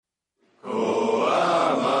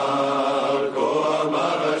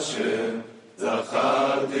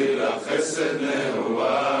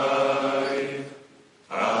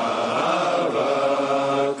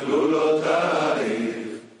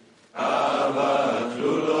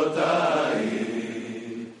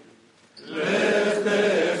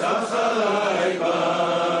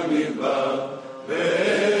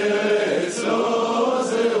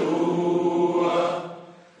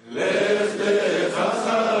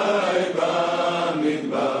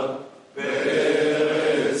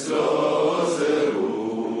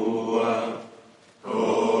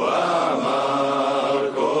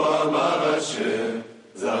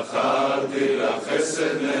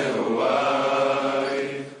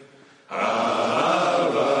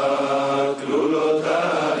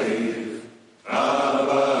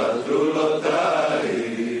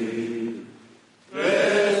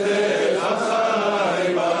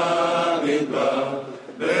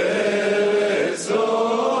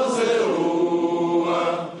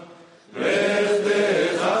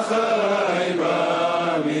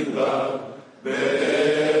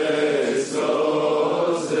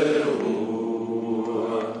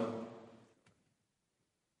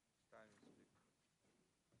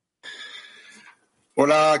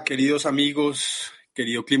Hola, queridos amigos,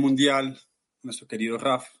 querido Clima Mundial, nuestro querido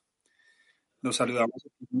Raf. Los saludamos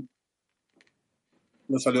aquí,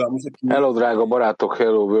 los saludamos aquí Hello, drága barátok,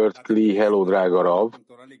 hello, World Kli, hello, drága Rav. con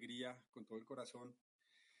toda la alegría, con todo el corazón.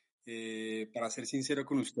 Para ser sincero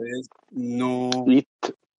con ustedes, no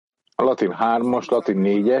Itt a Latin 3-as, Latin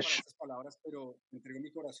 4-es. estas palabras, pero me entrego mi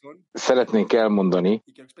corazón Szeretnénk elmondani,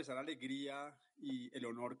 y quiero expresar la alegría y el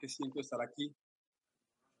honor que siento de estar aquí.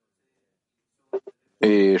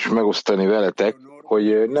 és megosztani veletek,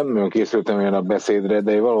 hogy nem nagyon készültem olyan a beszédre,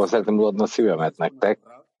 de valahol szeretném mutatni a szívemet nektek.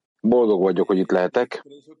 Boldog vagyok, hogy itt lehetek.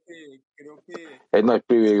 Egy nagy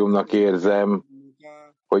privilégiumnak érzem,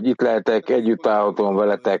 hogy itt lehetek, együtt állhatom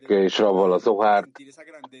veletek, és Ravval a Zohárt.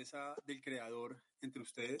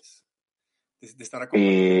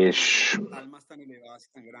 És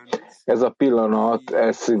ez a pillanat,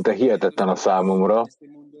 ez szinte hihetetlen a számomra.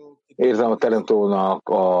 Érzem a Teremtónak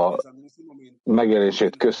a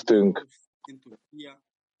megjelenését köztünk,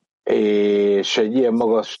 és egy ilyen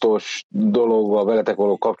magastos dolog a veletek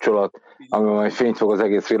való kapcsolat, ami majd fényt fog az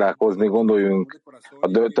egész világ hozni. Gondoljunk a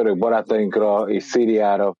török barátainkra és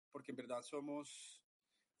Szíriára,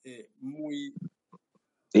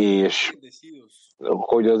 és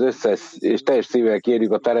hogy az összes, és teljes szívvel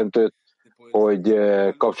kérjük a Teremtőt, hogy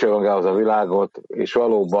kapcsolja magához a világot, és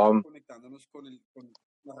valóban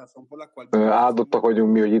áldottak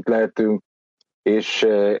vagyunk mi, hogy itt lehetünk, és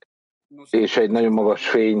egy nagyon magas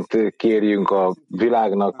fényt kérjünk a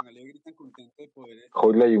világnak,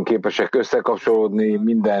 hogy legyünk képesek összekapcsolódni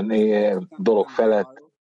minden dolog felett,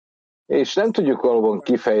 és nem tudjuk valóban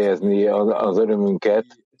kifejezni az örömünket,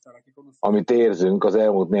 amit érzünk az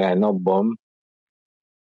elmúlt néhány napban.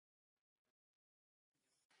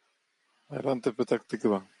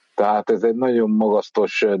 Tehát ez egy nagyon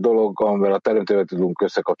magasztos dolog, amivel a Teremtővel tudunk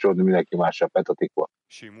összekapcsolódni mindenki mással, Petatikva.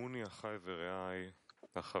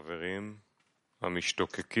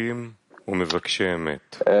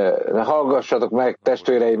 Hallgassatok meg,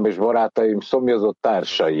 testvéreim és barátaim, szomjazott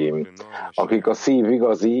társaim, akik a szív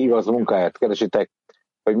igaz munkáját keresitek,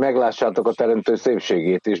 hogy meglássátok a Teremtő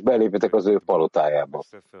szépségét, és belépjetek az ő palotájába.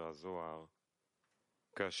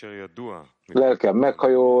 Lelkem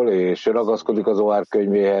meghajol, és ragaszkodik az Zohár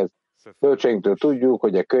könyvéhez. Bölcseinktől tudjuk,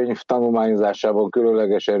 hogy a könyv tanulmányozásában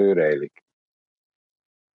különleges erő rejlik.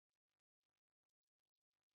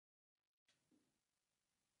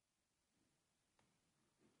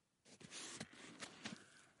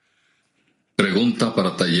 Pregunta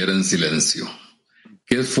para taller en silencio.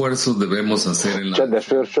 ¿Qué esfuerzos debemos hacer en la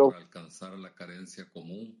Csendes workshop. para alcanzar la carencia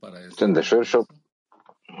común para este Csendes workshop.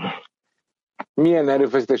 Milyen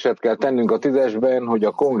erőfeszítéseket kell tennünk a 10-esben, hogy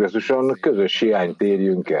a kongresszuson közös hiányt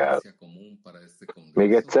érjünk el?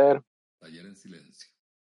 Még egyszer.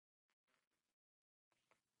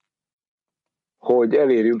 Hogy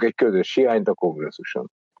elérjünk egy közös hiányt a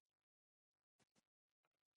kongresszuson.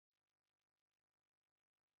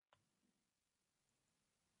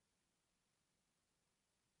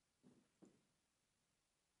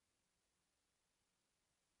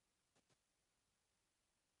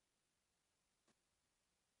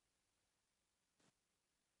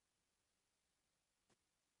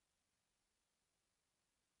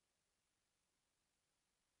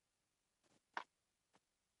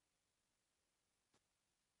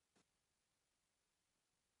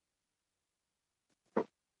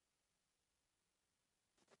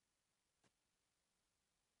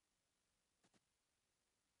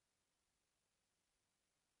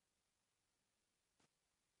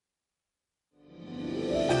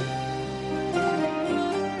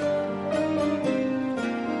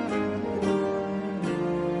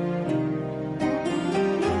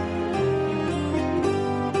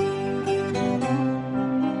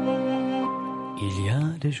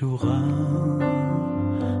 Des jours rares,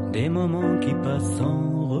 des moments qui passent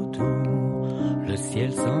sans retour, le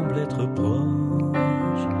ciel semble être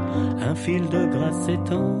proche, un fil de grâce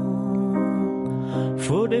s'étend,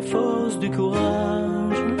 faut des forces, du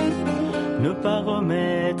courage, ne pas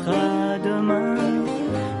remettre à demain,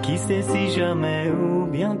 qui sait si jamais ou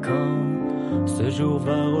bien quand ce jour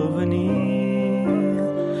va revenir,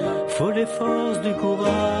 faut des forces, du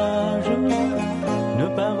courage, ne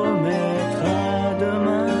pas remettre à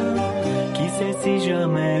demain, qui sait si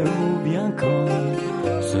jamais ou bien quand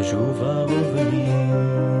ce jour va revenir.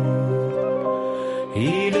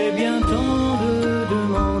 Il est bien temps de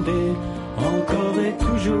demander, encore et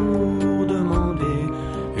toujours demander,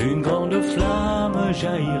 une grande flamme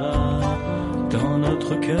jaillira dans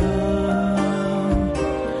notre cœur.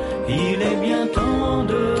 Il est bien temps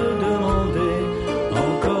de demander,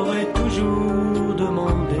 encore et toujours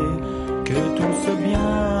demander, que tout ce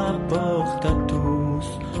bien apporte à tous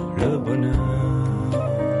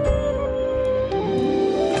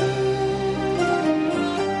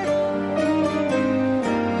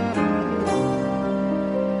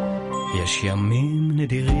יש ימים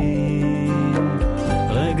נדירים,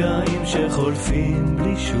 רגעים שחולפים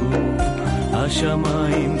בלי שוב,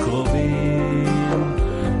 השמיים קרובים,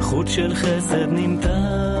 חוט של חסד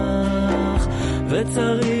נמתח,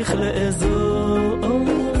 וצריך לאזוז,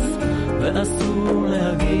 ואסור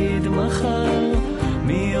להגיד מחר,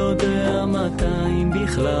 מי יודע מתי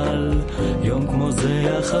בכלל, יום כמו זה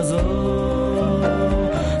יחזור,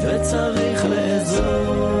 וצריך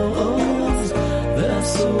לאזוז,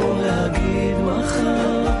 ואסור להגיד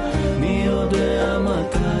מחר, מי יודע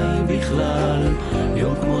מתי בכלל,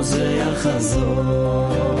 יום כמו זה יחזור.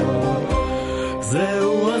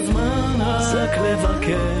 זהו הזמן רק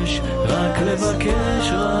לבקש, רק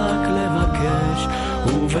לבקש, רק לבקש,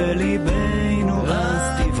 ובליבנו אז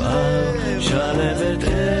תבער שלבת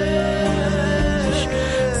אש.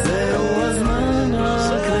 זהו הזמן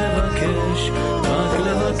רק לבקש, רק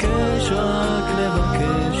לבקש, רק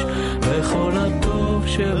לבקש, וכל הטוב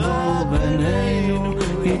שבו בינינו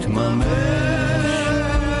יתממש.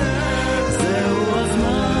 זהו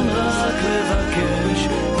הזמן רק לבקש,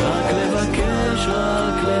 רק לבקש,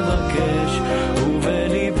 רק לבקש,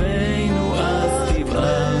 ובליבנו אז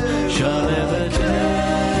תבער שלבת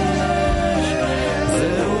אש.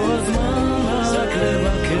 זהו הזמן רק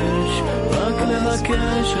לבקש, רק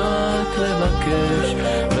לבקש, רק לבקש,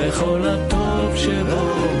 וכל הטוב שבו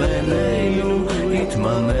בינינו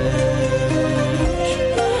יתממש.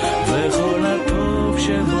 וכל הטוב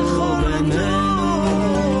שבו בינינו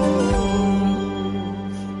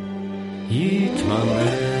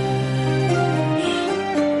יתממש.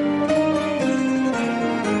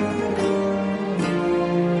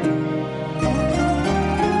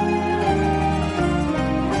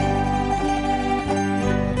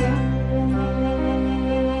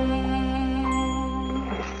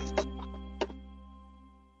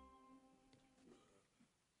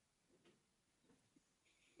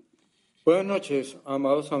 Buenas noches,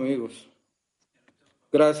 amados amigos.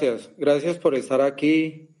 Gracias por estar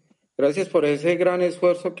aquí. Gracias por ese gran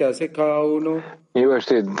esfuerzo que hace cada uno. Jó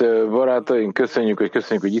estét, barátaink, köszönjük,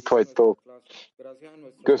 hogy itt vagytok.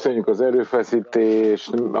 Köszönjük az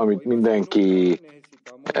erőfeszítést, amit mindenki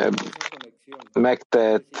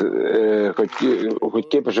megtett, hogy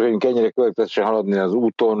képesek vagyunk ennyire következetesen haladni az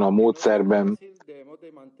úton, a módszerben,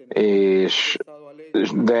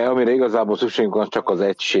 de amire igazából szükségünk van, csak az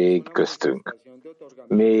egység köztünk.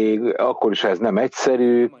 Még akkor is, ha ez nem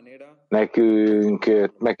egyszerű, nekünk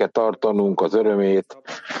meg kell tartanunk az örömét,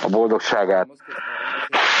 a boldogságát.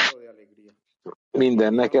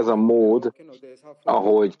 Mindennek ez a mód,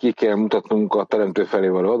 ahogy ki kell mutatnunk a Teremtő felé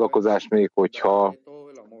való adakozást, még hogyha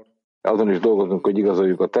azon is dolgozunk, hogy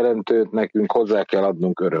igazoljuk a Teremtőt, nekünk hozzá kell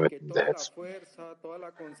adnunk örömet mindehhez.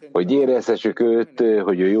 Hogy érezhessük őt,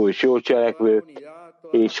 hogy ő jó és jó cselekvő,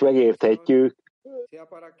 és megérthetjük,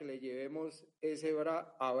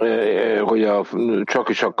 hogy csak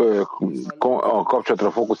is a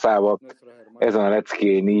kapcsolatra fókuszálva ezen a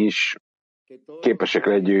leckén is képesek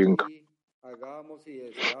legyünk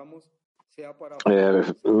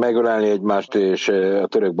megölelni egymást, és a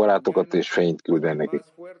török barátokat, és fényt küldeni nekik.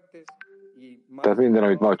 Tehát minden,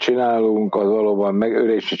 amit ma csinálunk, az valóban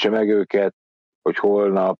erősítse meg őket, hogy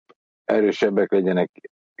holnap erősebbek legyenek,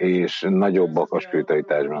 és nagyobbak a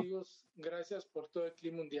spiritualitásban.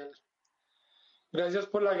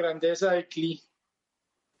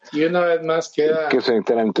 Köszönjük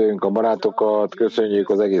Teremtőnk a barátokat, köszönjük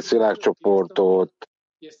az egész világcsoportot,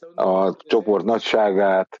 a csoport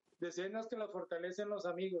nagyságát,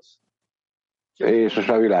 és most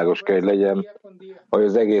már világos kell, hogy legyen, hogy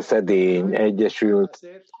az egész edény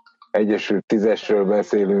egyesült tízesről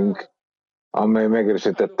beszélünk, amely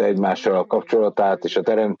megerősítette egymással a kapcsolatát és a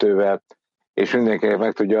Teremtővel, és mindenkinek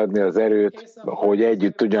meg tudja adni az erőt, hogy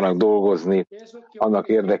együtt tudjanak dolgozni annak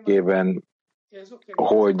érdekében,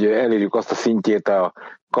 hogy elérjük azt a szintjét a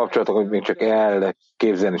kapcsolatok, amit még csak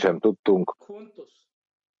elképzelni sem tudtunk.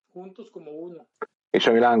 És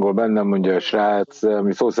ami lángol bennem, mondja a srác,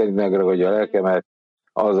 ami szó szerint megragadja a lelkemet,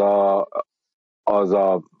 az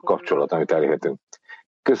a kapcsolat, amit elérhetünk.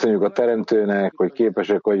 Köszönjük a Teremtőnek, hogy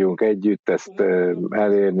képesek vagyunk együtt ezt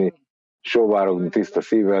elérni, sóvárogni tiszta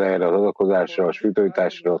szívvel erre az adakozásra, a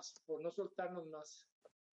spiritualitásra,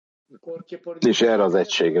 és erre az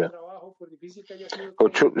egységre.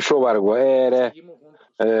 Hogy sóvárogva erre,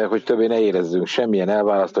 hogy többé ne érezzünk semmilyen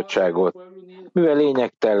elválasztottságot, mivel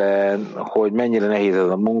lényegtelen, hogy mennyire nehéz ez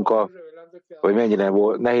a munka, hogy mennyire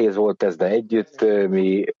nehéz volt ez, de együtt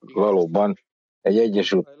mi valóban egy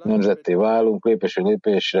egyesült nemzetté válunk, lépésről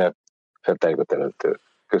lépésre, felteljük a Teremtő.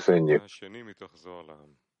 Köszönjük!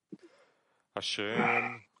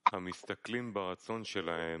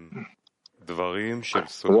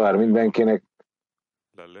 Zohar mindenkinek.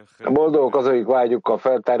 Boldogok az, akik vágyukkal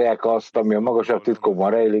feltárják azt, ami a magasabb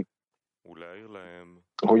titkokban rejlik,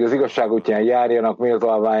 hogy az igazság útján járjanak,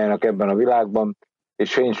 méltóan váljanak ebben a világban,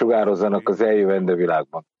 és fénysugározzanak az eljövendő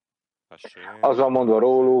világban. Az van mondva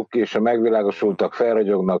róluk, és a megvilágosultak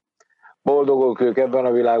felragyognak, boldogok ők ebben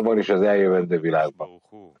a világban és az eljövendő világban.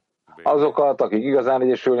 Azokat, akik igazán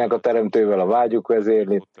egyesülnek a Teremtővel, a vágyuk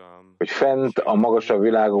vezérli, hogy fent a magasabb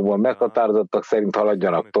világokban meghatározottak szerint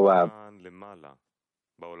haladjanak tovább.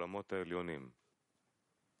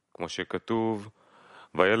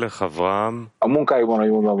 A munkájukban a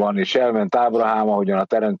jóban van, és elment Ábrahám, ahogyan a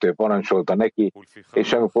Teremtő parancsolta neki,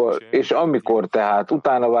 és amikor tehát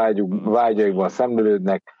utána vágyaikban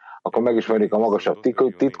szemlélődnek, akkor megismerik a magasabb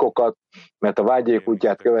titkokat, mert a vágyaik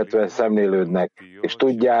útját követve szemlélődnek, és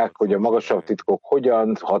tudják, hogy a magasabb titkok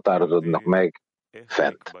hogyan határozódnak meg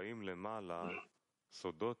fent.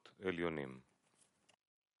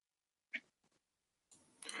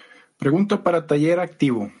 Pregunta para taller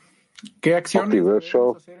activo. ¿Qué acciones debemos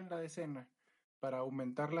hacer en la escena para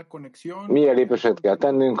aumentar la conexión? Milyen lépéseket kell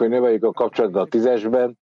tennünk, hogy növeljük a kapcsolatot a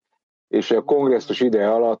 10-esben, és a kongresszus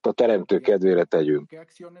ideje alatt a Teremtő kedvére tegyünk.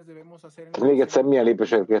 Tehát még egyszer, milyen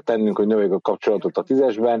lépéseket kell tennünk, hogy növeljük a kapcsolatot a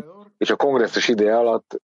 10-esben, és a kongresszus ideje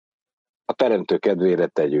alatt a Teremtő kedvére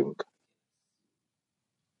tegyünk.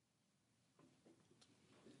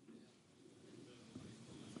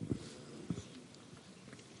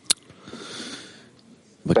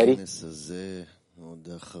 בכנס הזה, עוד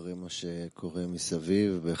אחרי מה שקורה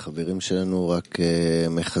מסביב, בחברים שלנו רק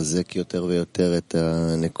מחזק יותר ויותר את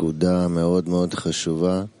הנקודה המאוד מאוד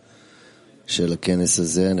חשובה של הכנס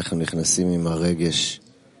הזה. אנחנו נכנסים עם הרגש,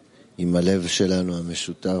 עם הלב שלנו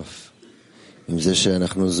המשותף, עם זה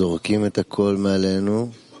שאנחנו זורקים את הכל מעלינו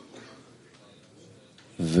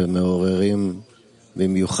ומעוררים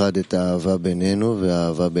במיוחד את האהבה בינינו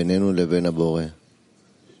והאהבה בינינו לבין הבורא.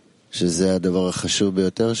 שזה הדבר החשוב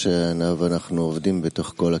ביותר שאנחנו עובדים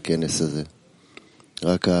בתוך כל הכנס הזה.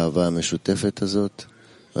 רק האהבה המשותפת הזאת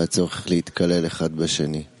והצורך להתקלל אחד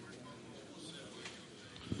בשני.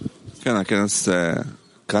 כן, הכנס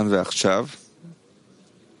כאן ועכשיו.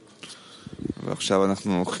 ועכשיו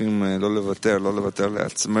אנחנו הולכים לא לוותר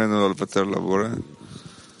לעצמנו, לא לוותר לבורא.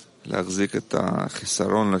 להחזיק את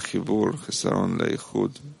החיסרון לחיבור, חיסרון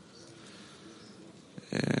לאיחוד.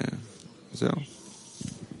 זהו.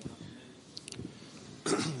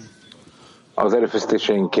 Az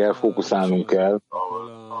erőfeszítéseinkkel fókuszálnunk kell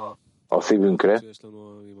a szívünkre,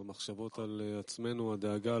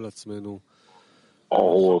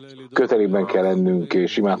 ahol kötelékben kell lennünk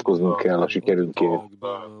és imádkoznunk kell a sikerünkért,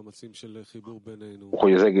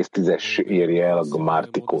 hogy az egész 10-es érje el a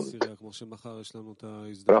Mártikont.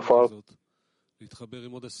 Rafal?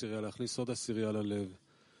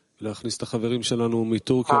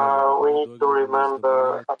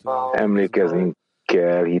 Emlékeznünk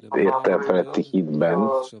kell értelem feletti hitben.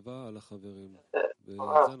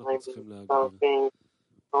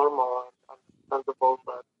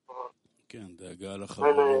 כן, דאגה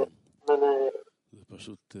לחברים. זה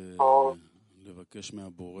פשוט לבקש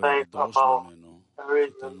מהבורא, לדרוש ממנו,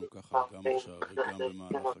 שתנו ככה גם עכשיו וגם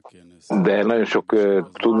במהלך הכנס. De nagyon sok,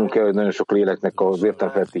 tudnunk kell, hogy nagyon sok léleknek az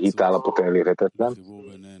értelem feletti hitállapot elérhetetlen,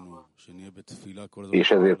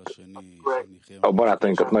 és ezért a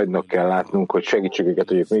barátainkat nagynak kell látnunk, hogy segítsük őket,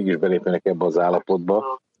 hogy ők mégis belépjenek ebbe az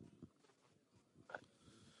állapotba,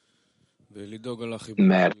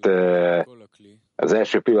 mert az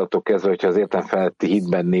első pillanattól kezdve, hogyha az értelem feletti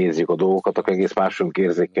hitben nézzük a dolgokat, akkor egész másunk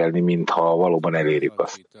érzékelni, mintha valóban elérjük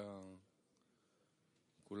azt.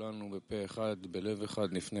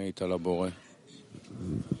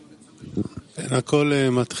 הכל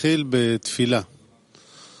מתחיל בתפילה,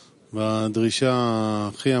 בדרישה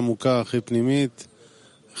הכי עמוקה, הכי פנימית,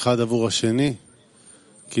 אחד עבור השני,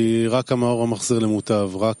 כי רק המאור המחזיר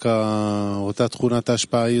למוטב, רק אותה תכונת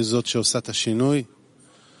ההשפעה היא זאת שעושה את השינוי,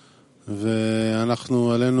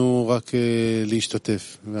 ואנחנו עלינו רק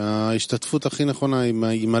להשתתף. וההשתתפות הכי נכונה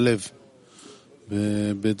היא עם הלב,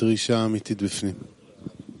 בדרישה אמיתית בפנים.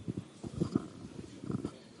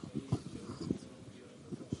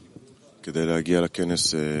 כדי להגיע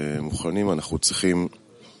לכנס מוכנים, אנחנו צריכים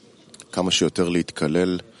כמה שיותר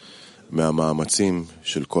להתקלל מהמאמצים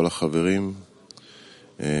של כל החברים,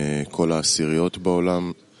 כל העשיריות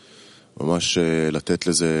בעולם, ממש לתת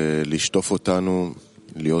לזה, לשטוף אותנו,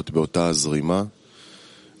 להיות באותה הזרימה,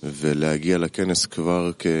 ולהגיע לכנס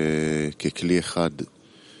כבר ככלי אחד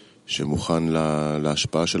שמוכן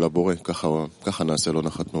להשפעה של הבורא. ככה נעשה לו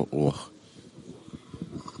נחת רוח.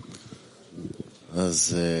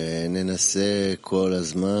 אז ננסה כל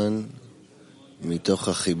הזמן מתוך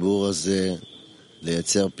החיבור הזה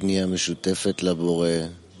לייצר פנייה משותפת לבורא,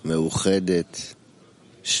 מאוחדת,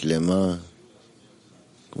 שלמה,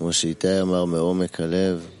 כמו שאיתי אמר, מעומק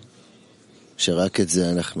הלב, שרק את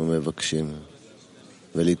זה אנחנו מבקשים,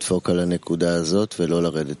 ולדפוק על הנקודה הזאת ולא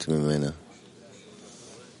לרדת ממנה.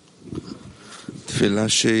 תפילה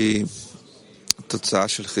שהיא תוצאה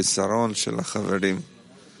של חיסרון של החברים,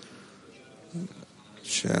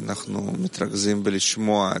 שאנחנו מתרכזים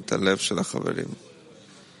בלשמוע את הלב של החברים.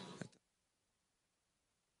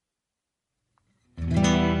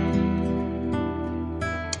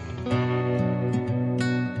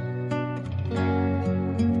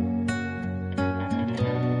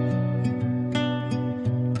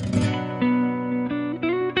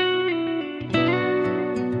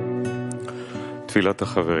 תפילת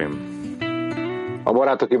החברים.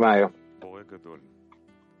 Barátok imája.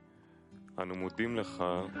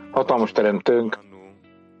 Hatalmas teremtőnk,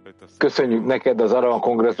 köszönjük neked az Aran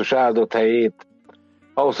kongresszus áldott helyét,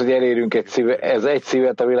 ahhoz, hogy elérjünk ez egy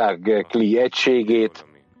szívet, a világ kli egységét,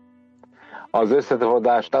 az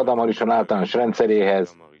összefogást Adam Arishon általános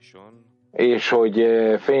rendszeréhez, és hogy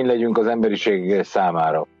fény legyünk az emberiség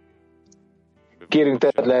számára. Kérünk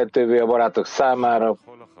tedd lehetővé a barátok számára,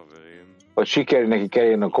 hogy sikerül nekik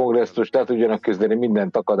eljönni a kongresszust, le tudjanak küzdeni minden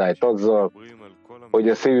akadályt azzal, hogy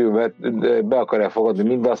a szívükbe be akarja fogadni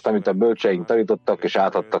mindazt, amit a bölcseink tanítottak és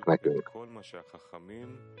átadtak nekünk.